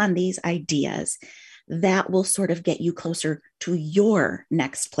dwell on these ideas, that will sort of get you closer to your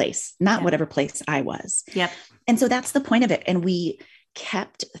next place, not whatever place I was. Yep. And so that's the point of it. And we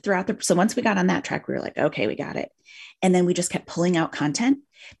kept so once we got on that track, we were like, okay, we got it. And then we just kept pulling out content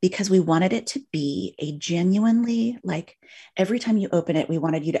because we wanted it to be a genuinely, like, every time you open it, we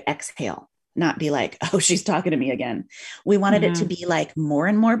wanted you to exhale, not be like, oh, she's talking to me again. We wanted it to be like more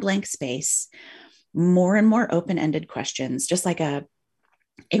and more blank space, more and more open-ended questions, just like a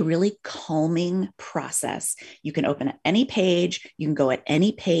really calming process. You can open at any page. You can go at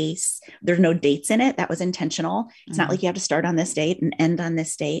any pace. There's no dates in it. That was intentional. It's not like you have to start on this date and end on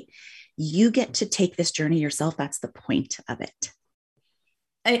this date. You get to take this journey yourself. That's the point of it.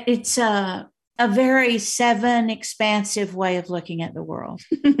 It's a very 7 expansive way of looking at the world.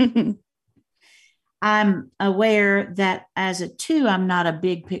 I'm aware that as a 2, I'm not a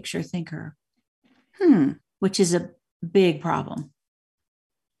big picture thinker, which is a big problem.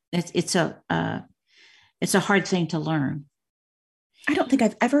 It's a hard thing to learn. I don't think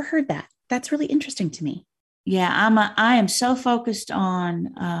I've ever heard that. That's really interesting to me. Yeah, I am so focused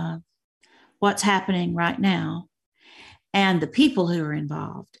on what's happening right now and the people who are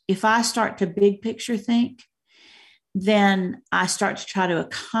involved. If I start to big picture think, then I start to try to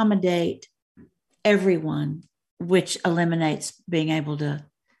accommodate everyone, which eliminates being able to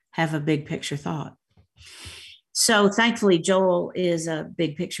have a big picture thought. So thankfully, Joel is a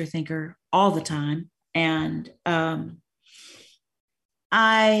big picture thinker all the time. And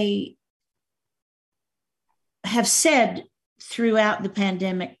I have said throughout the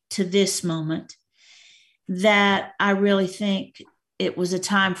pandemic to this moment that I really think it was a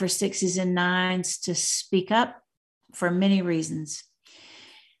time for 6s and 9s to speak up for many reasons.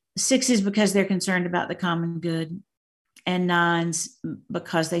 6s because they're concerned about the common good, and 9s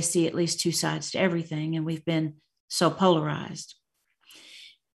because they see at least 2 sides to everything. And we've been so polarized.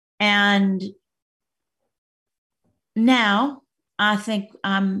 And now I think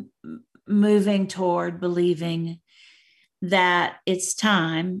I'm moving toward believing that it's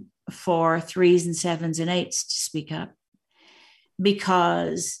time for 3s and 7s and 8s to speak up,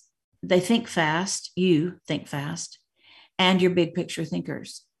 because they think fast, you think fast, and you're big picture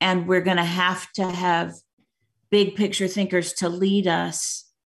thinkers. And we're going to have big picture thinkers to lead us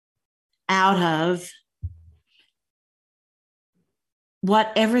out of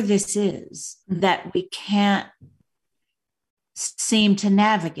whatever this is that we can't seem to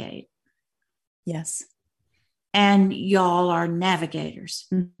navigate. Yes. And y'all are navigators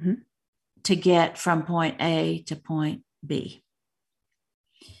to get from point A to point B.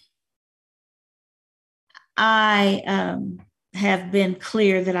 I have been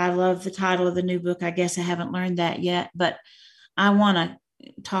clear that I love the title of the new book. I guess I haven't learned that yet, but I want to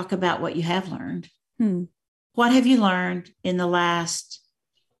talk about what you have learned. What have you learned in the last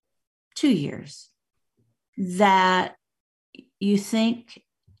 2 years that you think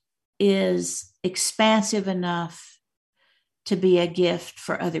is expansive enough to be a gift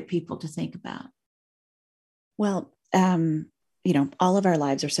for other people to think about? Well, all of our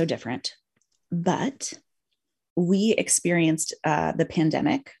lives are so different, but we experienced the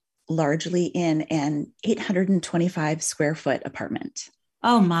pandemic largely in an 825 square foot apartment.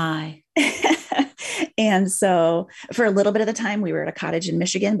 Oh my. And so for a little bit of the time, we were at a cottage in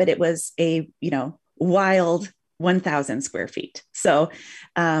Michigan, but it was a, wild 1,000 square feet. So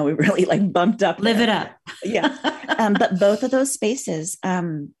we really bumped up. Live it up. Yeah. But both of those spaces,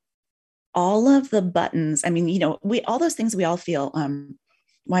 all of the buttons, all those things we all feel,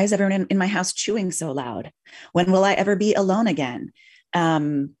 why is everyone in my house chewing so loud? When will I ever be alone again?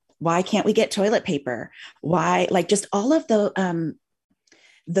 Why can't we get toilet paper? Why, just all of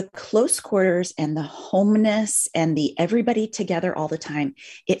the close quarters and the homeness and the everybody together all the time,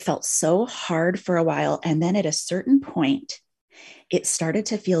 it felt so hard for a while. And then at a certain point, it started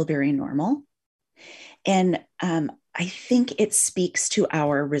to feel very normal. And I think it speaks to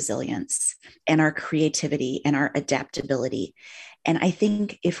our resilience and our creativity and our adaptability. And I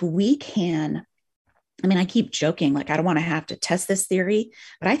think if we can I mean, I keep joking, like, I don't want to have to test this theory,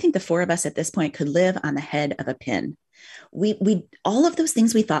 but I think the four of us at this point could live on the head of a pin. We all of those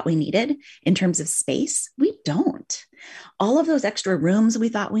things we thought we needed in terms of space, we don't. All of those extra rooms we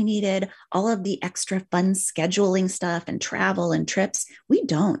thought we needed, all of the extra fun scheduling stuff and travel and trips, we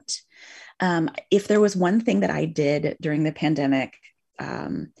don't. If there was one thing that I did during the pandemic,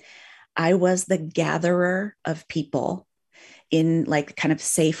 I was the gatherer of people in like kind of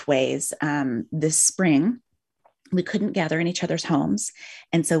safe ways. This spring, we couldn't gather in each other's homes.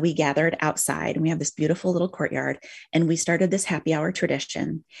 And so we gathered outside, and we have this beautiful little courtyard, and we started this happy hour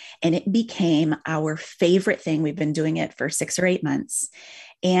tradition, and it became our favorite thing. We've been doing it for 6 or 8 months.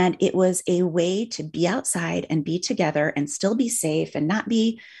 And it was a way to be outside and be together and still be safe and not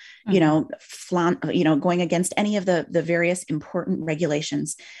be, going against any of the various important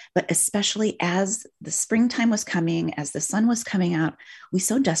regulations. But especially as the springtime was coming, as the sun was coming out, we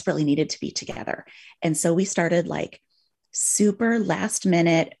so desperately needed to be together. And so we started like super last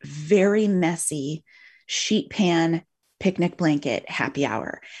minute, very messy sheet pan picnic blanket happy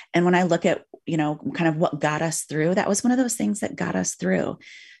hour. And when I look at, kind of what got us through, that was one of those things that got us through.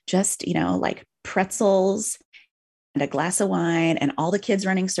 Just, like pretzels and a glass of wine and all the kids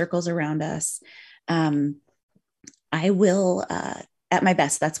running circles around us. I will, at my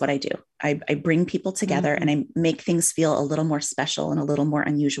best, that's what I do. I bring people together and I make things feel a little more special and a little more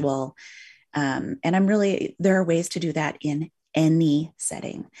unusual. And there are ways to do that in any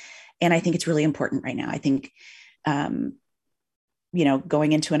setting. And I think it's really important right now. I think, going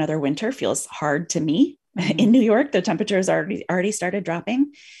into another winter feels hard to me. In New York, the temperatures already started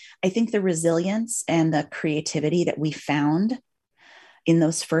dropping. I think the resilience and the creativity that we found in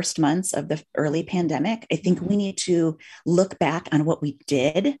those first months of the early pandemic, I think we need to look back on what we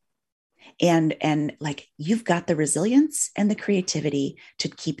did and like, you've got the resilience and the creativity to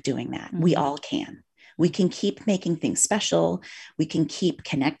keep doing that. We all can. We can keep making things special. We can keep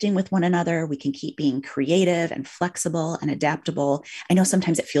connecting with one another. We can keep being creative and flexible and adaptable. I know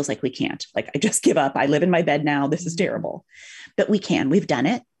sometimes it feels like we can't, like, I just give up. I live in my bed now. This is terrible, but we can. We've done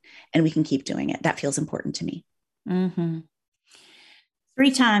it. And we can keep doing it. That feels important to me. 3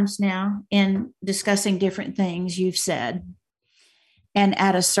 times now in discussing different things you've said, and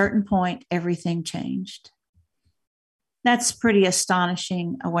at a certain point, everything changed. That's pretty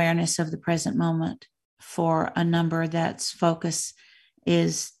astonishing awareness of the present moment for a number that's focus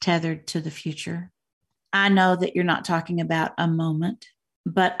is tethered to the future. I know that you're not talking about a moment,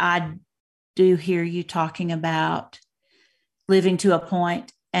 but I do hear you talking about living to a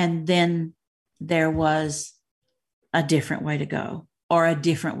point, and then there was a different way to go or a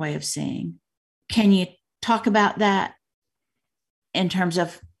different way of seeing. Can you talk about that in terms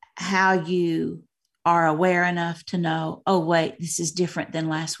of how you are aware enough to know, oh, wait, this is different than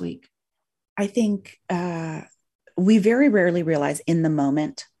last week? I think we very rarely realize in the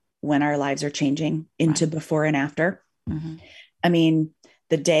moment when our lives are changing into before and after. I mean,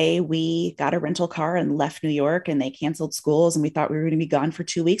 the day we got a rental car and left New York and they canceled schools and we thought we were going to be gone for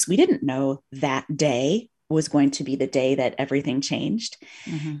 2 weeks, we didn't know that day was going to be the day that everything changed,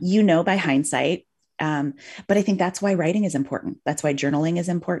 by hindsight. But I think that's why writing is important. That's why journaling is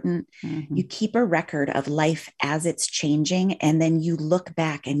important. You keep a record of life as it's changing. And then you look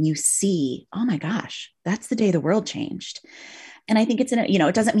back and you see, oh my gosh, that's the day the world changed. And I think it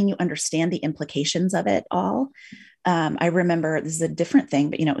doesn't mean you understand the implications of it all. I remember, this is a different thing,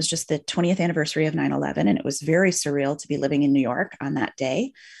 but it was just the 20th anniversary of 9/11, and it was very surreal to be living in New York on that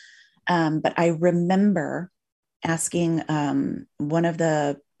day. But I remember asking one of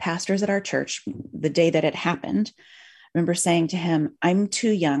the pastors at our church the day that it happened. I remember saying to him, I'm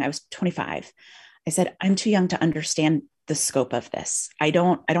too young. I was 25. I said, I'm too young to understand the scope of this. I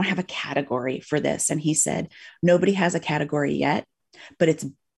don't have a category for this. And he said, nobody has a category yet, but it's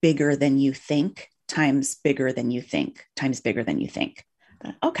bigger than you think, times bigger than you think, times bigger than you think.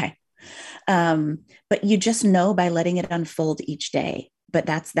 Okay. But you just know by letting it unfold each day. But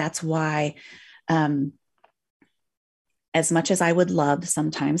that's why, as much as I would love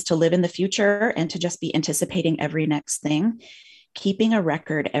sometimes to live in the future and to just be anticipating every next thing, keeping a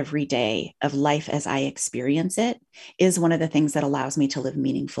record every day of life as I experience it is one of the things that allows me to live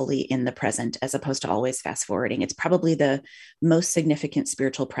meaningfully in the present, as opposed to always fast forwarding. It's probably the most significant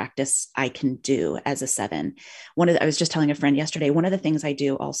spiritual practice I can do as a 7. I was just telling a friend yesterday, one of the things I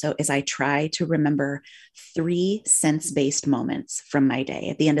do also is I try to remember 3 sense-based moments from my day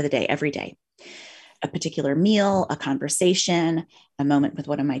at the end of the day, every day. A particular meal, a conversation, a moment with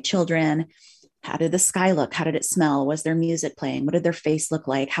one of my children. How did the sky look? How did it smell? Was there music playing? What did their face look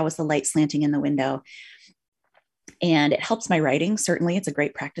like? How was the light slanting in the window? And it helps my writing. Certainly, it's a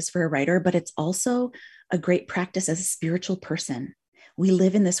great practice for a writer, but it's also a great practice as a spiritual person. We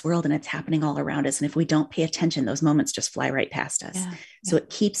live in this world and it's happening all around us. And if we don't pay attention, those moments just fly right past us. Yeah. So it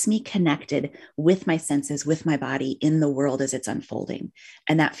keeps me connected with my senses, with my body in the world as it's unfolding.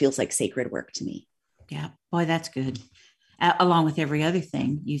 And that feels like sacred work to me. Yeah. Boy, that's good. Along with every other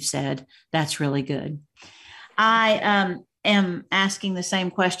thing you've said, that's really good. I am asking the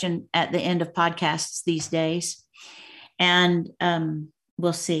same question at the end of podcasts these days. And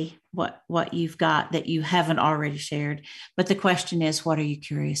we'll see what you've got that you haven't already shared. But the question is, what are you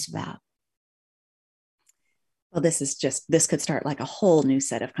curious about? Well, this could start like a whole new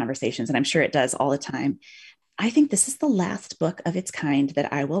set of conversations, and I'm sure it does all the time. I think this is the last book of its kind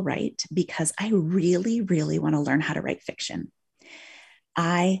that I will write because I really, really want to learn how to write fiction.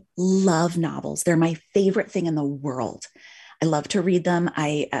 I love novels. They're my favorite thing in the world. I love to read them.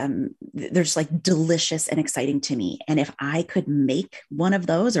 They're just like delicious and exciting to me. And if I could make one of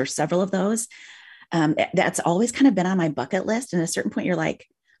those or several of those, that's always kind of been on my bucket list. And at a certain point, you're like,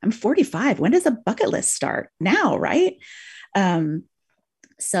 I'm 45. When does a bucket list start? Now, right?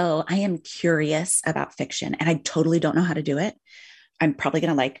 So I am curious about fiction and I totally don't know how to do it. I'm probably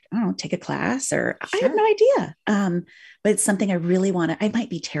going to take a class or I have no idea. But it's something I really want to, I might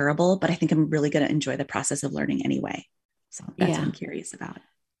be terrible, but I think I'm really going to enjoy the process of learning anyway. So that's what I'm curious about.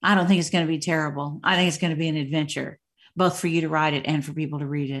 I don't think it's going to be terrible. I think it's going to be an adventure, both for you to write it and for people to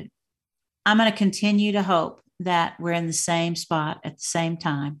read it. I'm going to continue to hope that we're in the same spot at the same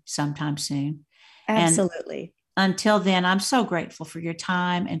time, sometime soon. Absolutely. And until then, I'm so grateful for your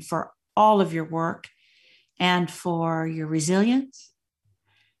time and for all of your work and for your resilience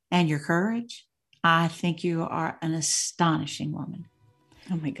and your courage. I think you are an astonishing woman.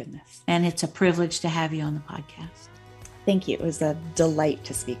 Oh my goodness. And it's a privilege to have you on the podcast. Thank you. It was a delight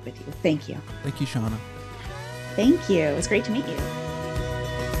to speak with you. Thank you. Thank you, Shauna. Thank you. It was great to meet you.